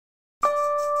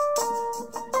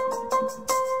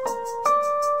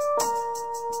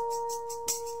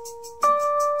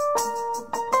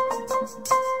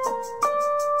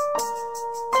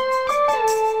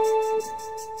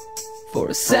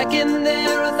second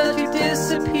there I thought you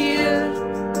disappeared.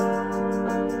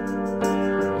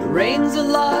 It rains a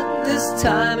lot this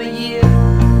time of year,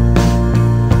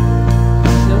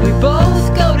 and we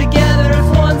both go together if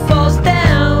one falls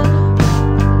down.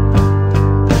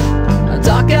 I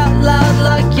talk out loud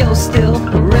like you're still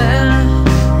around.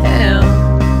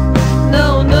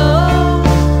 No, no,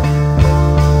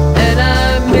 and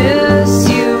I miss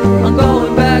you. I'm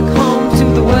going back home to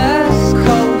the West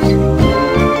Coast.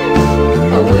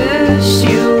 I wish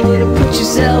you would have put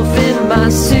yourself in my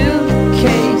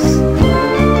suitcase.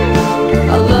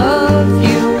 I love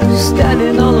you,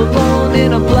 standing all alone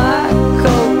in a black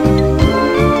coat.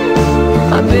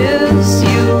 I miss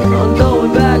you. I'm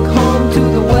going back home to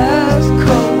the West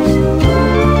Coast.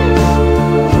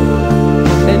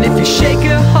 And if you shake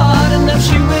her hard enough,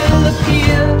 she will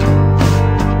appear.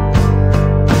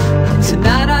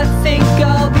 Tonight I think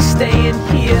I'll be staying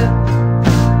here.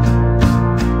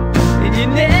 And you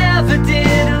never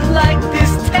did like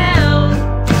this town.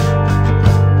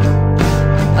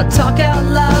 I talk out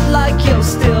loud like you're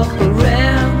still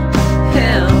around.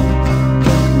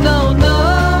 No, no,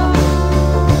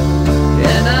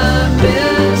 and I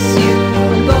miss you.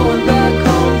 I'm going back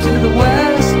home to the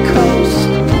West Coast.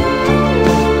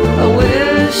 I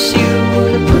wish you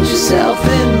would have put yourself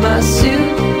in my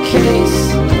suitcase.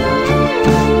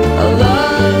 I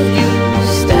love you,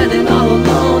 standing all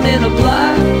alone in a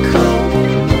black coat.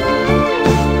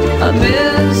 I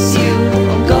miss you.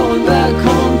 I'm going back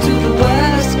home to the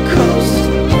West Coast.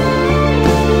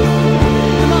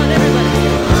 Come on, everybody.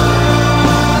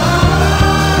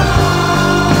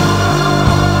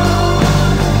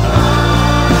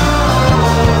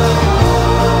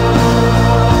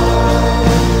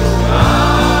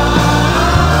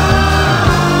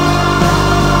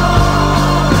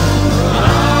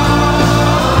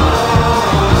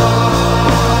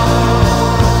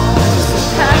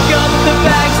 Pack up the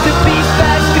bags to beat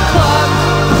back the clock.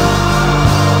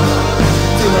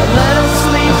 Do I let her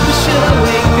sleep or should I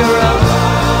wake her up?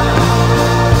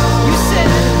 You said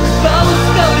both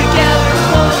go together if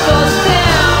one falls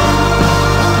down.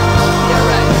 Yeah,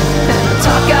 right. And I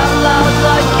talk out loud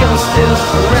like you're still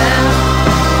around.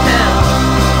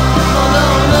 Oh, no,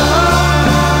 no.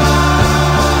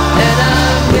 And I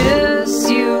miss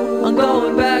you. I'm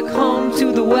going back home to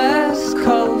the West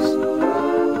Coast.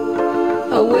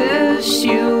 I wish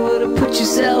you would have put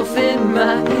yourself in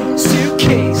my suitcase.